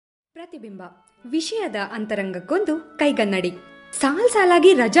ಪ್ರತಿಬಿಂಬ ವಿಷಯದ ಅಂತರಂಗಕ್ಕೊಂದು ಕೈಗನ್ನಡಿ. ಸಾಲಾಗಿ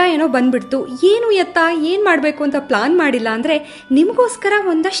ರಜಾ ಏನೋ ಬಂದ್ಬಿಡ್ತು, ಏನು ಏನ್ ಮಾಡ್ಬೇಕು ಅಂತ ಪ್ಲಾನ್ ಮಾಡಿಲ್ಲ ಅಂದ್ರೆ ನಿಮಗೋಸ್ಕರ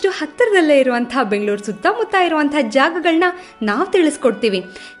ಒಂದಷ್ಟು ಹತ್ತಿರದಲ್ಲೇ ಇರುವಂತಹ ಬೆಂಗಳೂರು ಸುತ್ತಮುತ್ತ ಇರುವಂತಹ ಜಾಗಗಳನ್ನ ನಾವು ತಿಳಿಸ್ಕೊಡ್ತೀವಿ.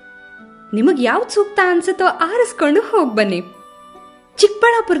 ನಿಮಗ್ ಯಾವ್ದು ಸೂಕ್ತ ಅನ್ಸುತ್ತೋ ಆರಿಸ್ಕೊಂಡು ಹೋಗಿ ಬನ್ನಿ.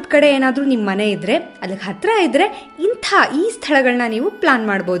 ಚಿಕ್ಕಬಳ್ಳಾಪುರದ ಕಡೆ ಏನಾದ್ರೂ ನಿಮ್ ಮನೆ ಇದ್ರೆ, ಅಲ್ಲಿಗೆ ಹತ್ರ ಇದ್ರೆ ಈ ಸ್ಥಳಗಳನ್ನ ನೀವು ಪ್ಲಾನ್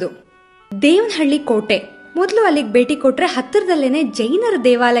ಮಾಡ್ಬೋದು. ದೇವನಹಳ್ಳಿ ಕೋಟೆ, ಮೊದಲು ಅಲ್ಲಿಗೆ ಭೇಟಿ ಕೊಟ್ರೆ ಹತ್ತಿರದಲ್ಲೇನೆ ಜೈನರ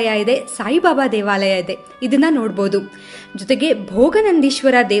ದೇವಾಲಯ ಇದೆ, ಸಾಯಿಬಾಬಾ ದೇವಾಲಯ ಇದೆ, ಇದನ್ನ ನೋಡ್ಬೋದು. ಜೊತೆಗೆ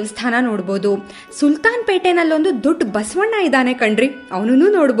ಭೋಗನಂದೀಶ್ವರ ದೇವಸ್ಥಾನ ನೋಡ್ಬೋದು. ಸುಲ್ತಾನ್ ಪೇಟೆನಲ್ಲೊಂದು ದೊಡ್ಡ ಬಸವಣ್ಣ ಇದ್ದಾನೆ ಕಣ್ರಿ, ಅವನೂ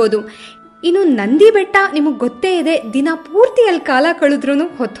ನೋಡ್ಬೋದು. ಇನ್ನು ನಂದಿ ಬೆಟ್ಟ ನಿಮಗ್ ಗೊತ್ತೇ ಇದೆ, ದಿನ ಪೂರ್ತಿ ಅಲ್ಲಿ ಕಾಲ ಕಳೆದ್ರೂ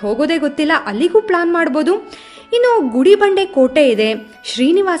ಹೊತ್ತು ಹೋಗೋದೇ ಗೊತ್ತಿಲ್ಲ, ಅಲ್ಲಿಗೂ ಪ್ಲಾನ್ ಮಾಡ್ಬೋದು. ಇನ್ನು ಗುಡಿಬಂಡೆ ಕೋಟೆ ಇದೆ,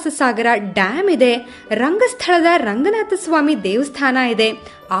 ಶ್ರೀನಿವಾಸ ಸಾಗರ ಡ್ಯಾಮ್ ಇದೆ, ರಂಗಸ್ಥಳದ ರಂಗನಾಥ ಸ್ವಾಮಿ ದೇವಸ್ಥಾನ ಇದೆ,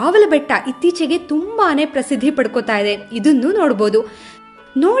 ಆವಲ ಬೆಟ್ಟ ಇತ್ತೀಚೆಗೆ ತುಂಬಾನೇ ಪ್ರಸಿದ್ಧಿ ಪಡ್ಕೋತಾ ಇದೆ, ಇದನ್ನು ನೋಡ್ಬೋದು.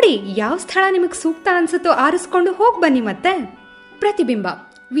 ನೋಡಿ ಯಾವ ಸ್ಥಳ ನಿಮಗೆ ಸೂಕ್ತ ಅನ್ಸುತ್ತೋ ಆರಿಸ್ಕೊಂಡು ಹೋಗಿ ಬನ್ನಿ. ಮತ್ತೆ ಪ್ರತಿಬಿಂಬ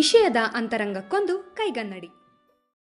ವಿಷಯದ ಅಂತರಂಗಕ್ಕೊಂದು ಕೈಗನ್ನಡಿ.